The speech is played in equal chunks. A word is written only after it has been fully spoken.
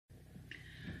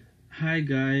Hi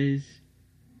guys,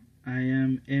 I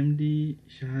am MD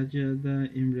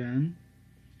Shahjada Imran.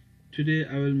 Today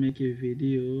I will make a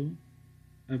video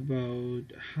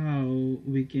about how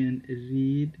we can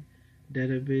read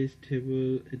database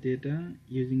table data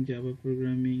using Java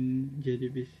programming,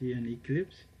 JDBC and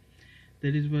Eclipse.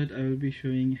 That is what I will be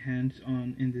showing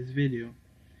hands-on in this video.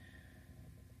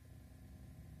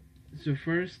 So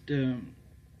first,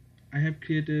 I have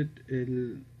created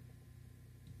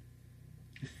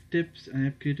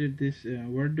this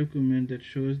Word document that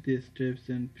shows the steps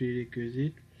and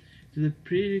prerequisite. So the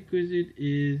prerequisite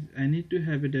is I need to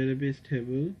have a database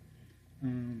table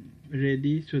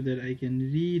ready so that I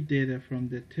can read data from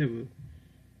that table.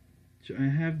 So I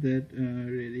have that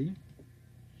ready.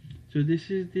 So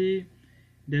this is the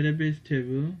database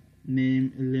table,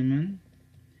 name lemon.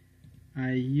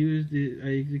 I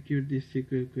execute this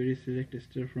SQL query, select a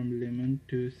star from lemon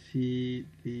to see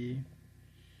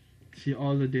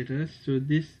all the data. So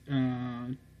this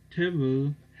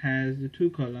table has the two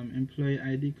columns, employee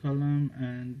ID column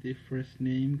and the first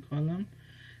name column,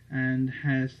 and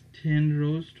has 10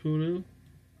 rows total.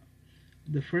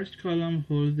 The first column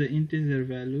holds the integer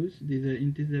values, these are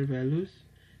integer values,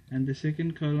 and the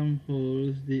second column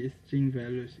holds the string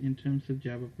values. In terms of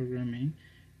Java programming,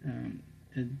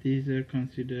 these are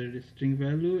considered string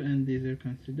value and these are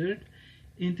considered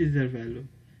integer value.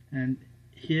 And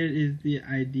here is the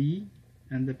ID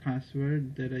and the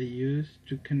password that I use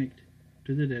to connect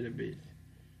to the database.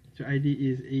 So ID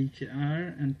is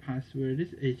HR and password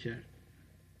is HR.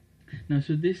 Now,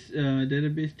 so this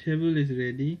database table is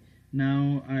ready.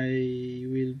 Now I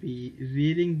will be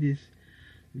reading this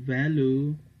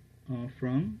value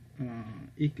from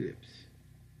Eclipse.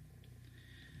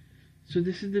 So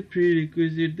this is the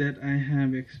prerequisite that I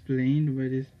have explained.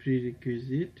 What is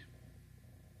prerequisite?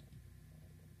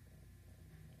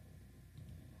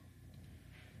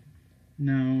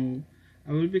 Now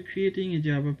I will be creating a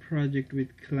Java project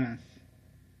with class.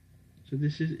 So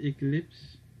this is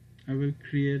Eclipse. I will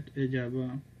create a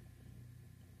Java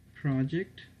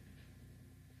project.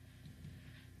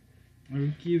 I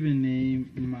will give a name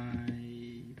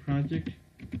my project.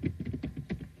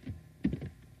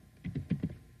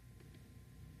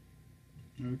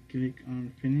 I'll click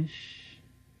on finish.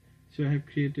 So I have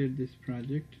created this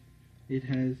project. It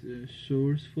has a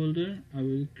source folder. I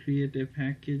will create a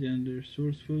package under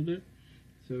source folder.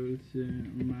 So it's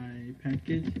my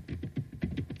package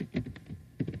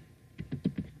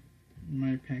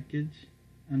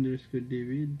underscore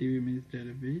db. db means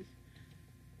database.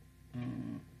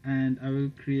 And I will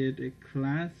create a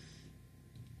class,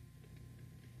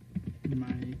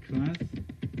 my class.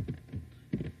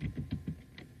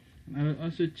 I will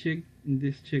also check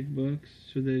this checkbox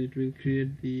so that it will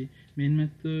create the main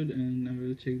method, and I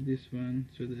will check this one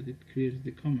so that it creates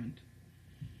the comment.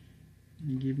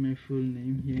 I give my full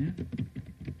name here.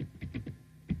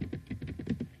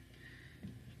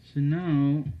 So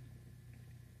now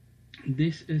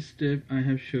this step I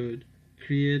have showed,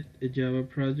 create a Java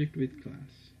project with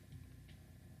class.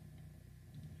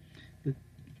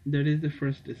 That is the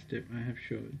first step I have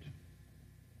showed.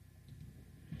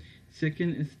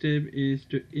 Second step is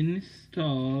to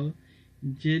install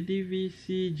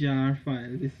JDBC Jar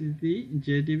file. This is the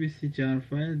JDBC Jar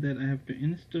file that I have to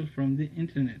install from the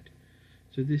internet.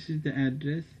 So this is the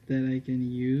address that I can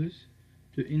use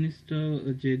to install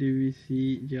a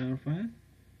JDBC Jar file.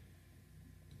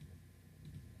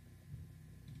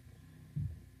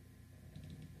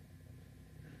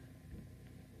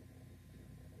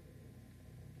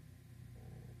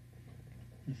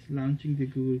 It's launching the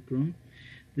Google Chrome.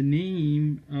 The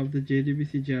name of the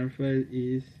JDBC Jar file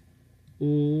is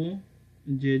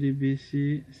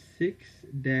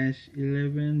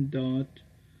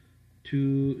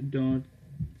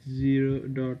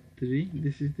OJDBC6-11.2.0.3.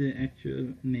 This is the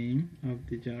actual name of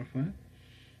the jar file.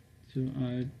 So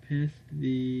I'll paste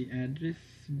the address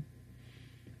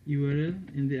URL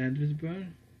in the address bar,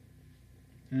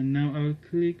 and now I will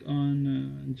click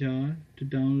on jar to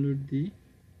download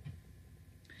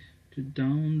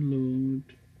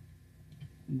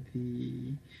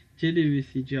the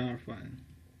JDBC jar file.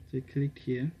 So I clicked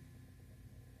here.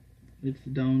 It's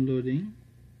downloading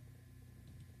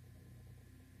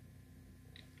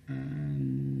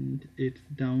and it's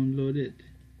downloaded.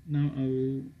 Now I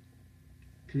will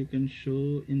click on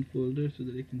show in folder so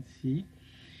that I can see.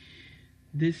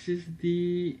 This is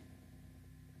the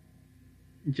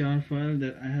jar file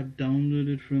that I have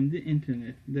downloaded from the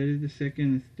internet. That is the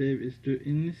second step, is to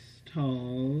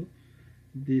install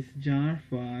this jar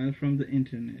file from the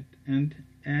internet and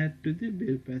add to the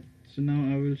build path. So now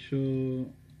I will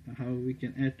show how we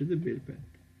can add to the build path.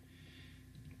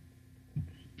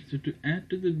 So to add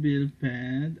to the build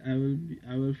path,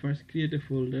 I will first create a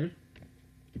folder.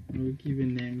 I will give a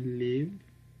name lib,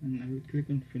 and I will click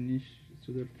on finish,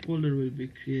 so the folder will be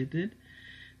created.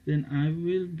 Then I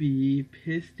will be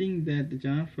pasting that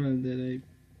jar file that I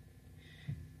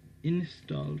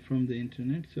installed from the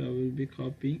internet. So I will be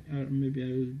copying, or maybe I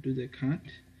will do the cut,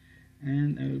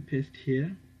 and I will paste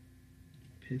here.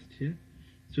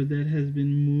 So that has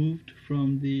been moved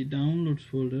from the downloads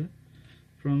folder,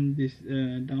 from this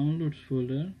downloads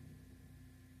folder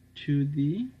to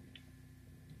the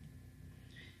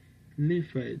lib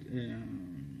file,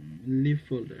 lib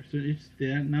folder. So it's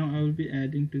there. Now I will be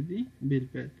adding to the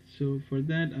build path. So for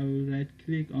that, I will right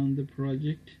click on the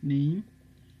project name,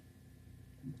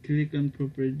 click on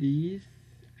properties,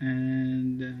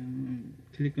 and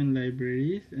click on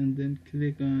libraries, and then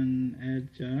click on add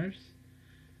jars.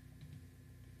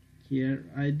 Here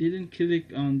I didn't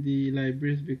click on the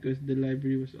libraries because the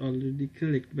library was already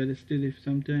clicked, but still, if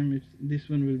sometime it's this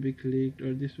one will be clicked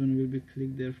or this one will be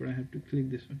clicked, therefore I have to click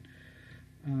this one.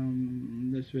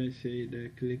 That's why I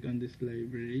said click on this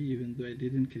library, even though I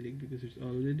didn't click because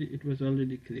it was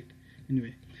already clicked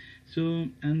anyway. So,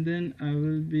 and then I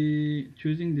will be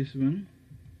choosing this one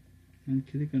and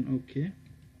click on OK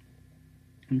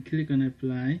and click on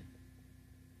apply.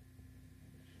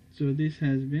 So this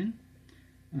has been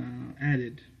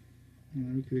added, and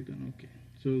I will click on OK.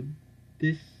 So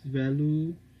this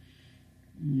value,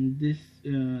 this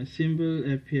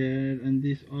symbol appeared, and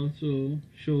this also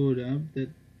showed up that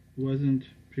wasn't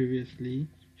previously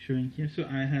showing here. So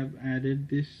I have added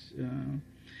this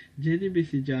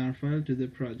JDBC jar file to the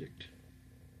project,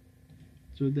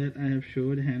 so that I have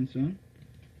showed hands-on.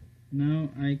 Now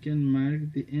I can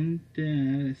mark the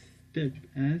entire step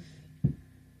as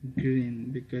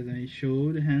green because I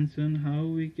showed hands-on how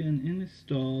we can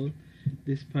install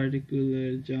this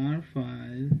particular jar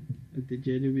file, the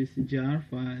JDBC jar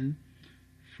file,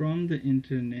 from the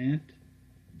internet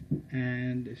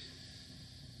and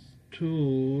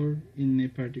store in a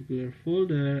particular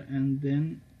folder, and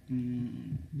then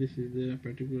this is the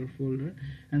particular folder,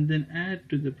 and then add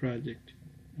to the project,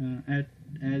 add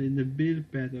in the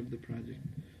build path of the project.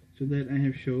 So that I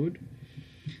have showed.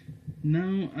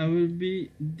 Now I will be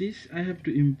I have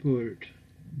to import.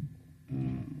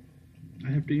 I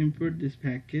have to import this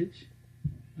package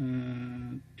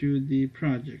to the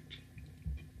project.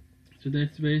 So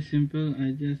that's very simple.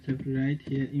 I just have to write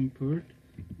here import,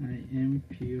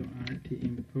 import,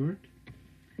 import,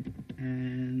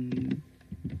 and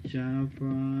java.sql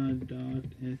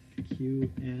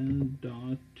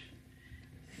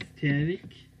static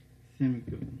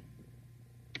semicolon.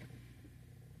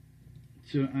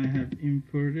 So I have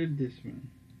imported this one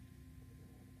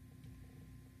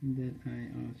that I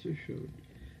also showed.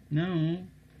 Now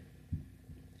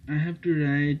I have to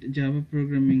write Java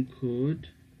programming code,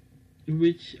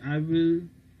 which I will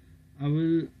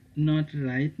not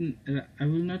write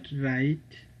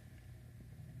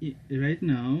right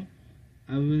now.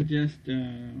 I will just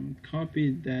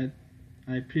copy that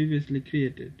I previously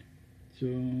created. So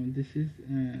this is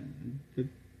the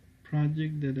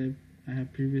project that I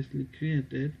have previously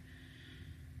created.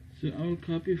 So I will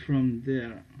copy from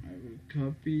there. I will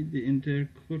copy the entire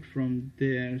code from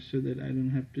there so that I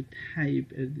don't have to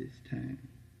type at this time.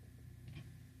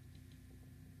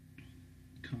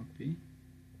 Copy,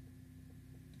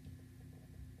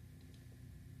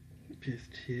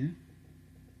 paste here.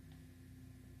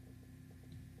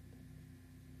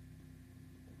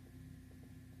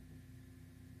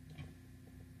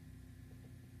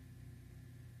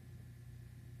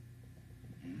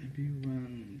 Maybe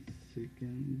 1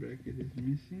 second, bracket is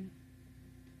missing.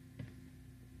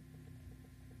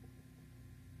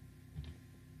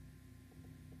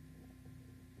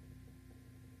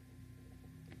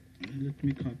 Let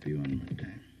me copy one more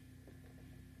time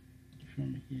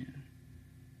from here.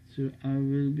 So I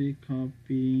will be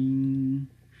copying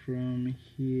from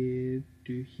here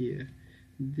to here.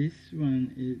 This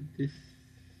one is, this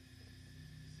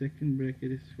second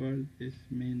bracket is for this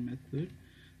main method.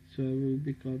 So I will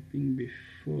be copying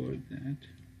before that.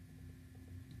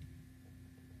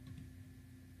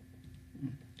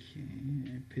 Okay,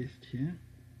 I paste here.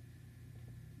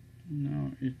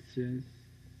 Now it says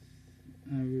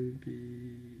I will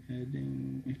be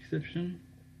adding exception.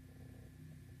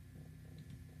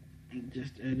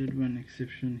 Just added one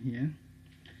exception here.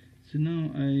 So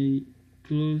now I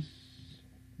close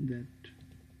that,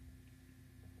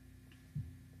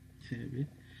 save it.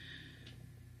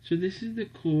 So this is the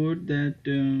code that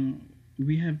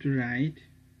we have to write.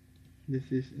 This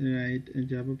is write a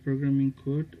Java programming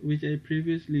code which I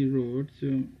previously wrote,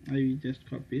 so I just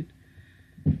copied.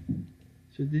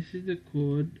 So this is the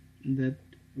code that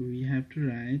we have to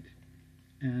write,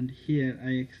 and here I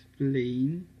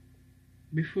explain.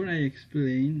 Before I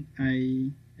explain,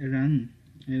 I run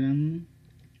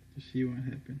to see what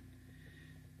happened.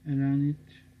 I run it.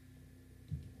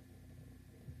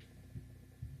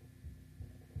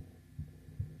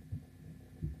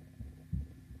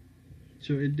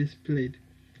 So it displayed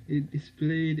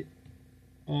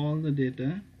all the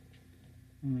data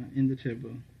in the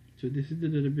table. So this is the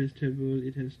database table.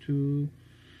 It has two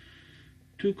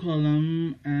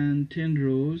column and 10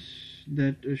 rows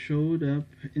that showed up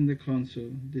in the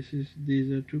console.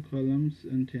 These are 2 columns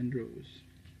and 10 rows.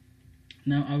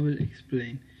 Now I will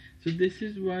explain. So this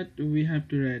is what we have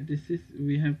to write.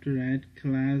 We have to write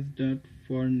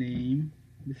class.forName.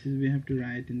 We have to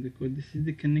write in the code. This is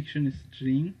the connection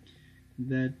string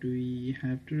that we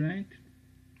have to write.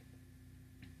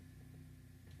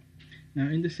 Now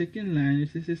in the second line it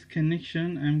says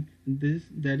connection,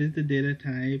 that is the data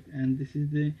type, and this is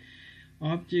the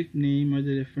object name or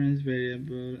the reference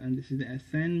variable, and this is the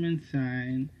assignment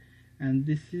sign, and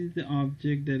this is the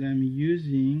object that I'm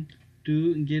using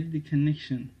to get the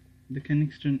connection,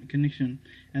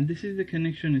 and this is the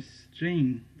connection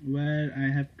string where I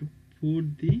have to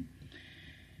put the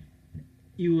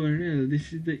URL.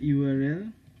 This is the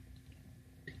URL.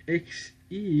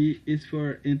 XE is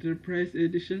for Enterprise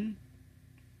Edition,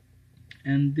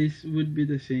 and this would be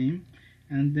the same,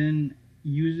 and then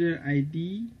user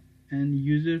ID and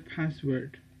user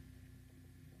password.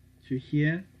 So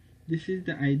here this is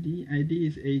the ID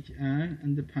is HR,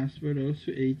 and the password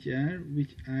also HR,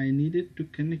 which I needed to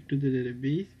connect to the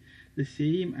database. The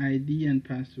same ID and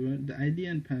password, the ID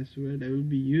and password I will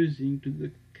be using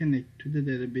to connect to the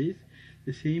database.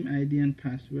 The same ID and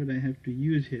password I have to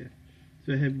use here.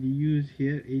 So I have to use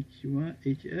here HR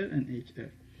and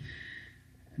HR.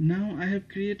 Now I have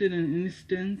created an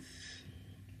instance.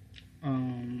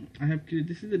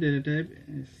 This is the data type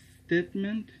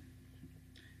statement,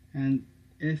 and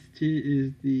st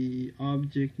is the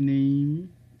object name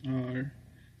or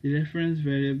the reference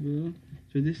variable.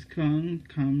 So this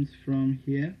comes from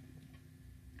here,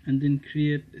 and then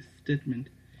create a statement.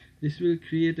 This will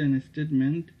create an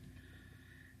statement.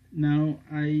 Now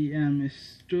I am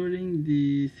storing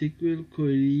the SQL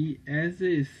query as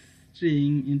a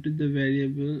string into the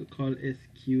variable called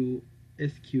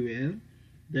SQL.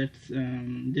 That's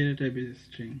data type is a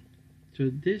string. So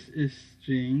this is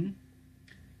string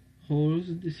holds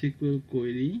the SQL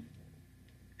query,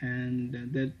 and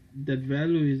that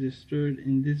value is stored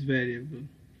in this variable.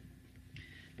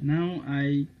 Now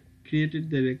I created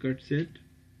the record set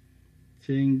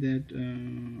saying that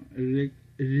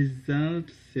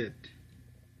result set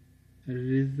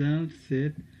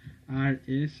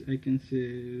rs, I can say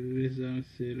result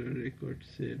set or record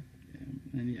set,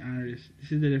 any rs.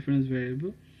 This is the reference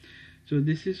variable. So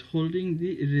this is holding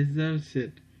the result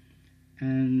set,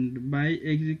 and by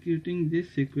executing this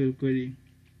SQL query,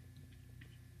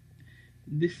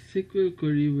 this SQL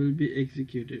query will be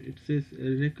executed. It says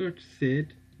record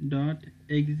set dot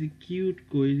execute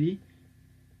query,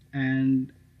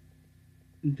 and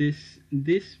this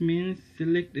means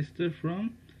select star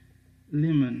from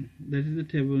lemon. That is the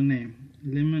table name.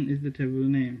 Lemon is the table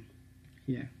name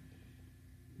here.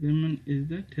 Lemon is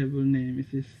the table name. It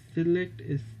says select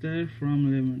star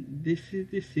from lemon. This is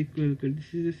the SQL query.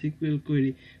 This is the SQL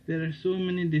query. There are so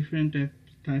many different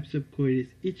types of queries.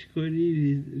 Each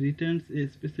query returns a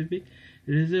specific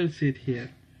result set here.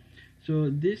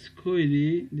 So this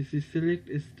query, this is select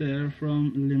star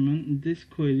from lemon. This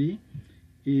query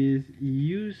is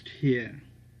used here.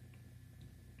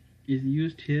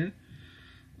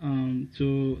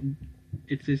 So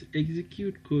it says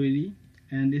execute query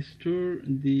and store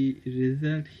the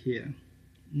result here.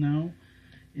 Now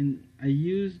I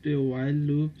used a while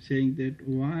loop saying that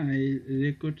while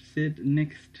record set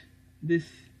next, this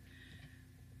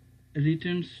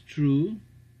returns true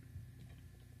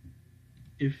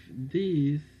if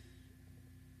this,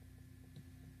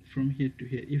 from here to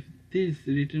here, if this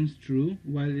returns true,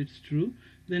 while it's true,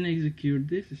 then execute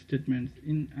this statement.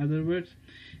 In other words,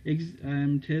 I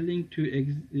am telling to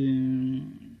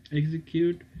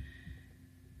execute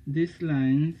these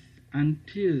lines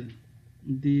until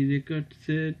the record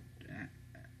set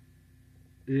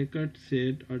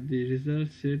or the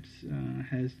result sets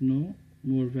has no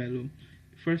more value.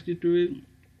 First the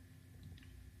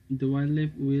while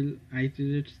loop will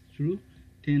iterate through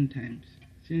 10 times.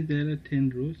 Since there are 10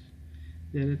 rows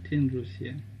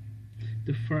here.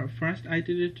 The first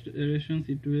iterations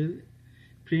it will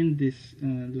print this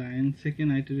line,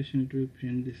 second iteration it will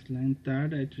print this line,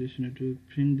 third iteration it will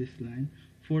print this line,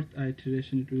 fourth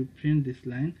iteration it will print this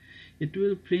line. It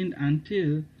will print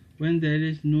until when there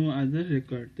is no other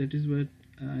record. That is what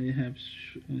I have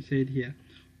said here.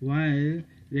 While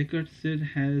record set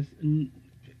has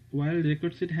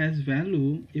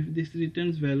value, if this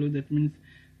returns value, that means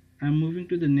I'm moving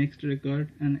to the next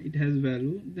record and it has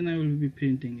value, then I will be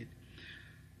printing it.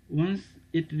 Once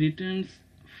it returns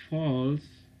false,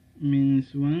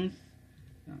 means once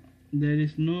there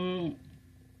is no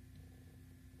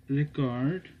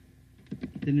record,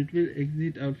 then it will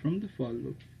exit out from the for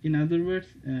loop. In other words,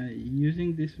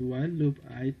 using this while loop,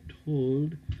 I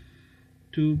told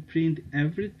to print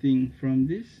everything from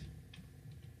this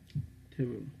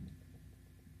table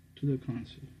to the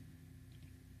console.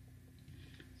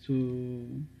 So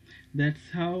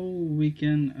that's how we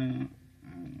can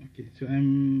okay, so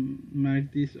I'm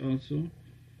marked this also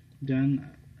done.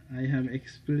 I have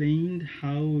explained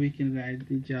how we can write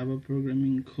the Java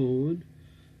programming code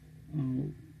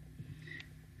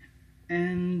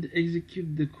and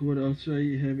execute the code. Also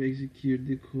I have executed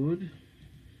the code.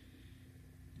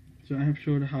 So I have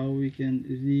showed how we can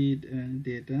read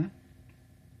data,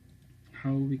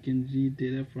 how we can read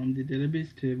data from the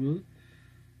database table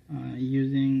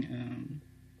using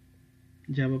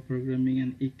Java programming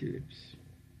and Eclipse.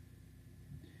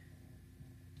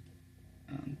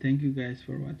 Thank you guys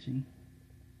for watching.